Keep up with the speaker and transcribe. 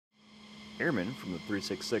Airmen from the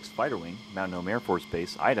 366 Fighter Wing, Mount Home Air Force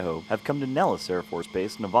Base, Idaho, have come to Nellis Air Force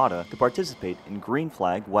Base, Nevada, to participate in Green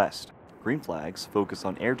Flag West. Green Flags focus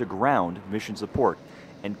on air-to-ground mission support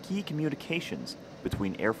and key communications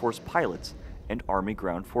between Air Force pilots and Army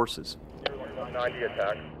ground forces. 90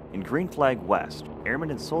 attack. In Green Flag West, airmen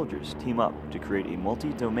and soldiers team up to create a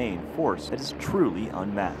multi-domain force that is truly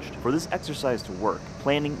unmatched. For this exercise to work,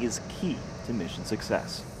 planning is key to mission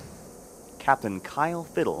success. Captain Kyle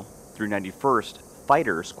Fiddle, 391st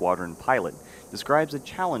Fighter Squadron pilot, describes the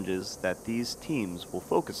challenges that these teams will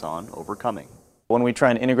focus on overcoming. When we try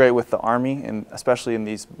and integrate with the Army, and especially in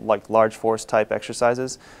these large force type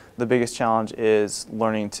exercises, the biggest challenge is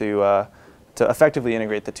learning to effectively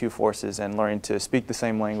integrate the two forces and learning to speak the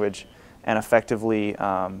same language and effectively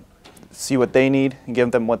see what they need and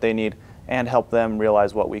give them what they need and help them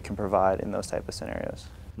realize what we can provide in those type of scenarios.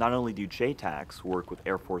 Not only do JTACs work with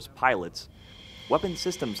Air Force pilots, Weapon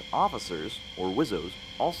Systems Officers, or WISOs,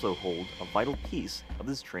 also hold a vital piece of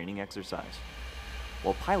this training exercise.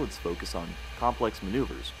 While pilots focus on complex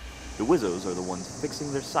maneuvers, the WISOs are the ones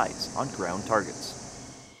fixing their sights on ground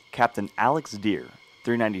targets. Captain Alex Deere,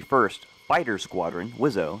 391st Fighter Squadron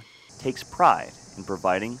WISO, takes pride in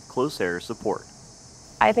providing close air support.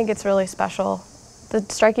 I think it's really special. The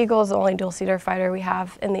Strike Eagle is the only dual-seater fighter we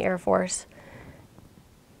have in the Air Force.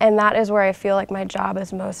 And that is where I feel like my job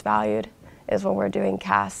is most valued, is when we're doing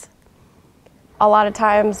CAS. A lot of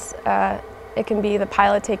times it can be the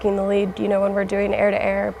pilot taking the lead, you know, when we're doing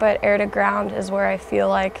air-to-air, but air-to-ground is where I feel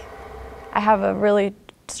like I have a really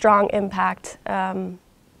strong impact,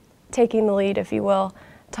 taking the lead, if you will,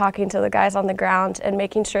 talking to the guys on the ground and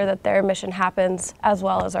making sure that their mission happens as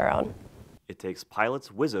well as our own. It takes pilots,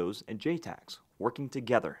 WISOs, and JTACs working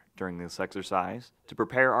together during this exercise to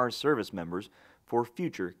prepare our service members for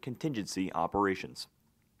future contingency operations.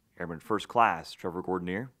 Airman First Class Trevor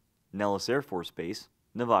Gordonier, Nellis Air Force Base,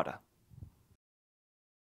 Nevada.